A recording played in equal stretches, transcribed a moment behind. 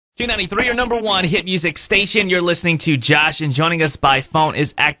Q93, your number one hit music station. You're listening to Josh, and joining us by phone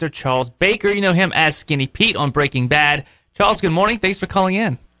is actor Charles Baker. You know him as Skinny Pete on Breaking Bad. Charles, good morning. Thanks for calling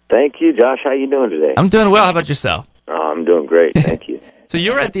in. Thank you, Josh. How you doing today? I'm doing well. How about yourself? I'm doing great. Thank you. So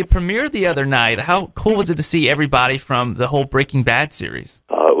you were at the premiere the other night. How cool was it to see everybody from the whole Breaking Bad series?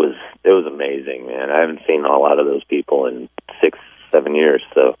 It was amazing, man. I haven't seen a lot of those people in 6-7 years,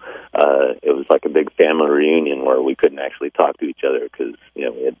 so it was like a big family reunion where we couldn't actually talk to each other because we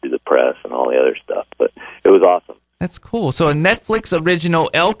had to do the press and all the other stuff. But it was awesome. That's cool. So a Netflix original,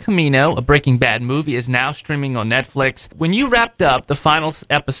 El Camino, a Breaking Bad movie, is now streaming on Netflix. When you wrapped up the final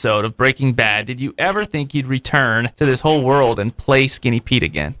episode of Breaking Bad, did you ever think you'd return to this whole world and play Skinny Pete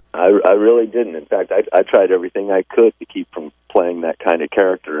again? I really didn't. In fact, I tried everything I could to keep from playing that kind of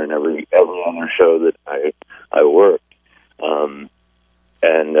character in every other show that I worked.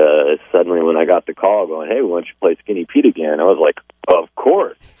 And suddenly when I got the call going, hey, why don't you play Skinny Pete again? I was like, of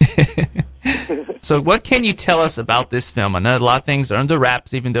course. So what can you tell us about this film? I know a lot of things are under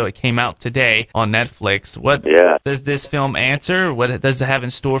wraps, even though it came out today on Netflix. What does this film answer? What does it have in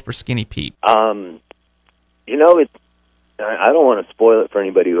store for Skinny Pete? I don't want to spoil it for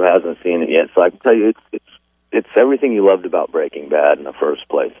anybody who hasn't seen it yet, so I can tell you it's everything you loved about Breaking Bad in the first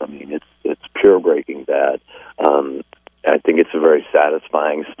place. I mean, it's pure Breaking Bad. I think it's a very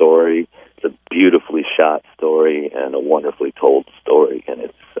satisfying story. It's a beautifully shot story and a wonderfully told story, and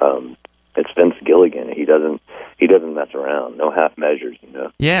it's Vince Gilligan. He doesn't mess around. No half measures,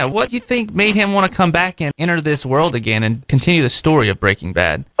 Yeah, what do you think made him want to come back and enter this world again and continue the story of Breaking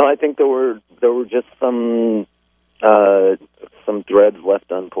Bad? Well, I think there were just some threads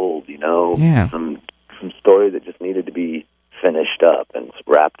left unpulled, Yeah. Some story that just needed to be finished up and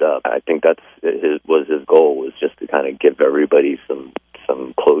wrapped up. I think his goal was just to kind of give everybody some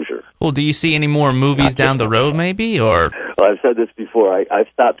closure. Well, do you see any more movies down the road, maybe, or? Well, I've said this before. I've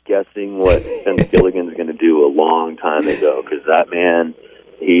stopped guessing what Vince Gilligan's going to do a long time ago because that man,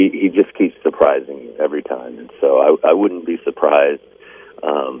 he just keeps surprising you every time, and so I wouldn't be surprised.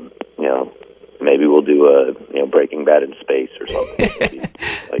 Maybe we'll do a Breaking Bad in space or something.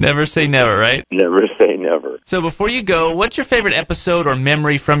 Never say never, right? Never say never. So before you go, what's your favorite episode or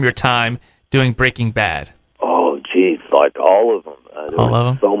memory from your time doing Breaking Bad? Oh, geez, like all of them. There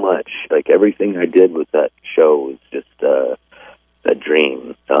was so much. Like everything I did with that show was just a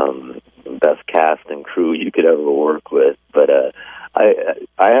dream. Best cast and crew you could ever work with. But I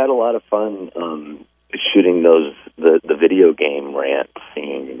had a lot of fun shooting the video game rant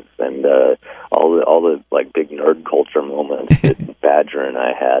scenes and all the like big nerd culture moments that Badger and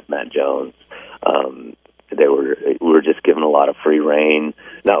I had, Matt Jones. We were just given a lot of free reign,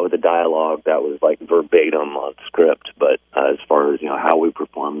 not with the dialogue that was like verbatim on script, but as far as how we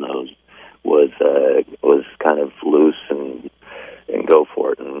performed those was kind of loose and go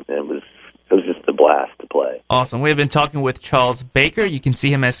for it, and it was just a blast to play. Awesome. We have been talking with Charles Baker. You can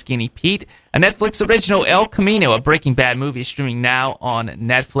see him as Skinny Pete. A Netflix original, El Camino, a Breaking Bad movie, is streaming now on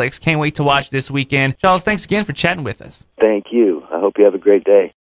Netflix. Can't wait to watch this weekend. Charles, thanks again for chatting with us. Thank you. I hope you have a great day.